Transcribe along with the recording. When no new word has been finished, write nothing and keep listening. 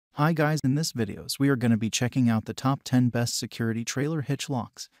Hi guys, in this videos we are going to be checking out the top 10 best security trailer hitch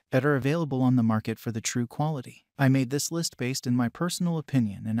locks that are available on the market for the true quality. I made this list based in my personal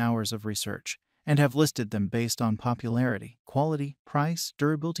opinion and hours of research, and have listed them based on popularity, quality, price,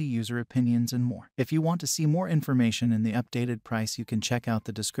 durability, user opinions, and more. If you want to see more information in the updated price, you can check out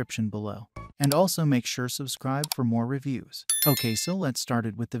the description below. And also make sure subscribe for more reviews. Okay, so let's start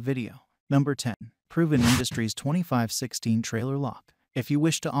it with the video. Number 10. Proven Industries 2516 Trailer Lock. If you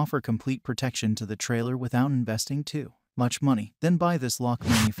wish to offer complete protection to the trailer without investing too much money, then buy this lock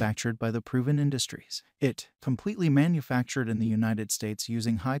manufactured by the Proven Industries. It completely manufactured in the United States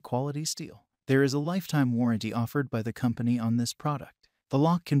using high-quality steel. There is a lifetime warranty offered by the company on this product. The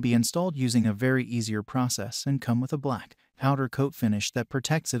lock can be installed using a very easier process and come with a black powder coat finish that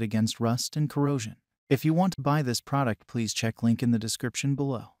protects it against rust and corrosion. If you want to buy this product, please check link in the description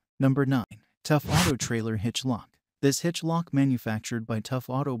below. Number 9. Tough Auto Trailer Hitch Lock. This hitch lock manufactured by Tough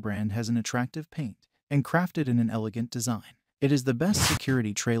Auto brand has an attractive paint and crafted in an elegant design. It is the best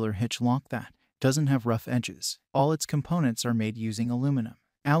security trailer hitch lock that doesn't have rough edges. All its components are made using aluminum,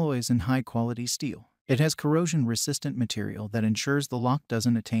 alloys, and high-quality steel. It has corrosion-resistant material that ensures the lock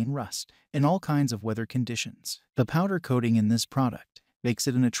doesn't attain rust in all kinds of weather conditions. The powder coating in this product makes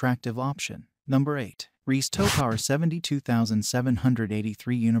it an attractive option. Number 8. Reese Tow Power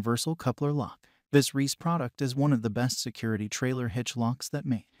 72783 Universal Coupler Lock. This Reese product is one of the best security trailer hitch locks that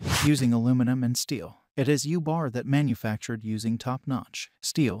made using aluminum and steel. It has U-bar that manufactured using top-notch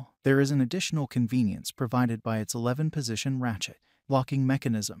steel. There is an additional convenience provided by its 11-position ratchet locking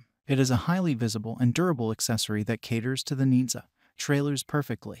mechanism. It is a highly visible and durable accessory that caters to the needs of trailers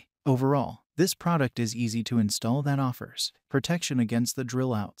perfectly. Overall, this product is easy to install that offers protection against the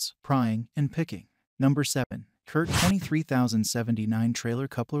drill outs, prying, and picking. Number 7. Kurt 23079 Trailer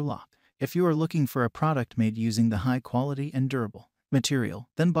Coupler Lock. If you are looking for a product made using the high-quality and durable material,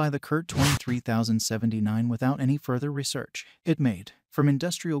 then buy the Kurt 23079 without any further research. It made from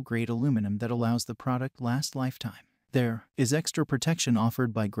industrial-grade aluminum that allows the product last lifetime. There is extra protection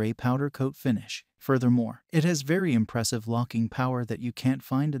offered by gray powder coat finish. Furthermore, it has very impressive locking power that you can't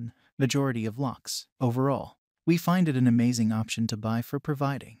find in the majority of locks. Overall, we find it an amazing option to buy for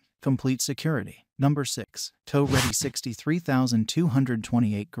providing complete security. Number 6. Tow Ready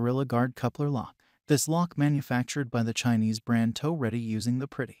 63228 Gorilla Guard Coupler Lock. This lock manufactured by the Chinese brand Tow Ready using the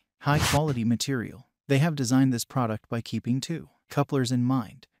pretty high-quality material. They have designed this product by keeping two couplers in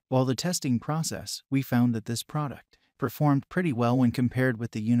mind. While the testing process, we found that this product performed pretty well when compared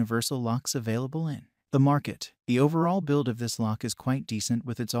with the universal locks available in the market. The overall build of this lock is quite decent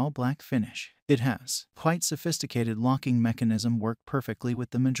with its all-black finish. It has quite sophisticated locking mechanism, work perfectly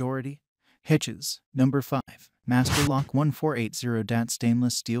with the majority hitches. Number 5. Master Lock 1480 DAT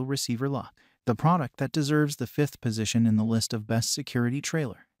Stainless Steel Receiver Lock. The product that deserves the 5th position in the list of best security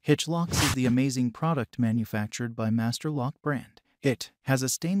trailer hitch locks is the amazing product manufactured by Master Lock brand. It has a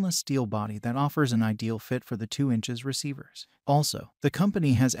stainless steel body that offers an ideal fit for the 2-inch receivers. Also, the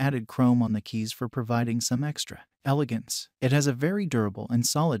company has added chrome on the keys for providing some extra elegance. It has a very durable and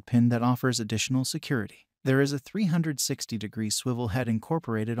solid pin that offers additional security. There is a 360-degree swivel head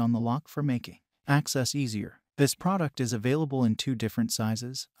incorporated on the lock for making access easier. This product is available in 2 different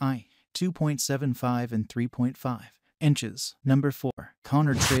sizes, 2.75 and 3.5 inches. Number 4.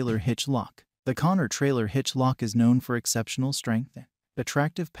 Connor Trailer Hitch Lock. The Connor Trailer Hitch Lock is known for exceptional strength and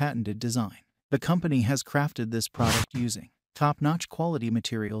attractive patented design. The company has crafted this product using top-notch quality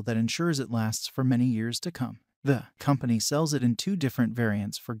material that ensures it lasts for many years to come. The company sells it in 2 different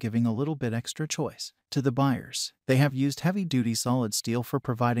variants for giving a little bit extra choice to the buyers. They have used heavy-duty solid steel for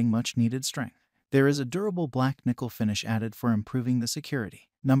providing much-needed strength. There is a durable black nickel finish added for improving the security.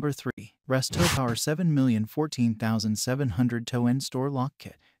 Number 3. Rest Tow Power 7014700 Tow End Store Lock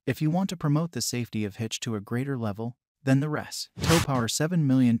Kit. If you want to promote the safety of hitch to a greater level than the rest, Tow Power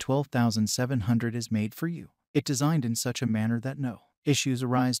 7012700 is made for you. It's designed in such a manner that no issues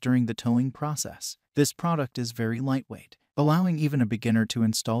arise during the towing process. This product is very lightweight, allowing even a beginner to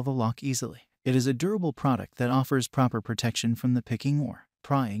install the lock easily. It is a durable product that offers proper protection from the picking or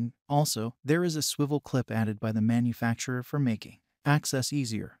prying. Also, there is a swivel clip added by the manufacturer for making access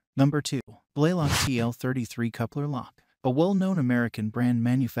easier. Number 2. Blaylock TL33 Coupler Lock. A well-known American brand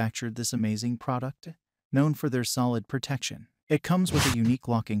manufactured this amazing product, known for their solid protection. It comes with a unique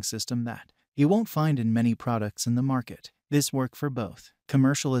locking system that you won't find in many products in the market. This works for both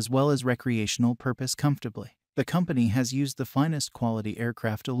commercial as well as recreational purpose comfortably. The company has used the finest quality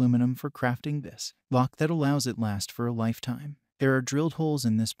aircraft aluminum for crafting this lock that allows it last for a lifetime. There are drilled holes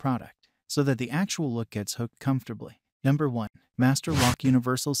in this product so that the actual look gets hooked comfortably. Number 1. Master Lock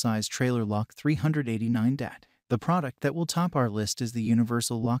Universal Size Trailer Lock 389 DAT. The product that will top our list is the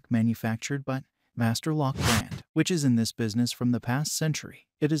universal lock manufactured by Master Lock brand, which is in this business from the past century.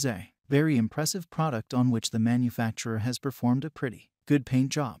 It is a very impressive product on which the manufacturer has performed a pretty good paint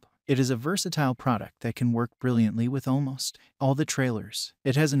job. It is a versatile product that can work brilliantly with almost all the trailers.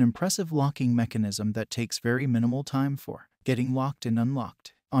 It has an impressive locking mechanism that takes very minimal time for getting locked and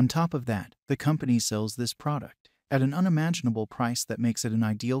unlocked. On top of that, the company sells this product at an unimaginable price that makes it an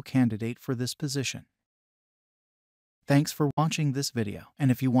ideal candidate for this position. Thanks for watching this video,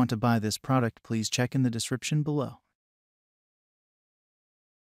 and if you want to buy this product, please check in the description below.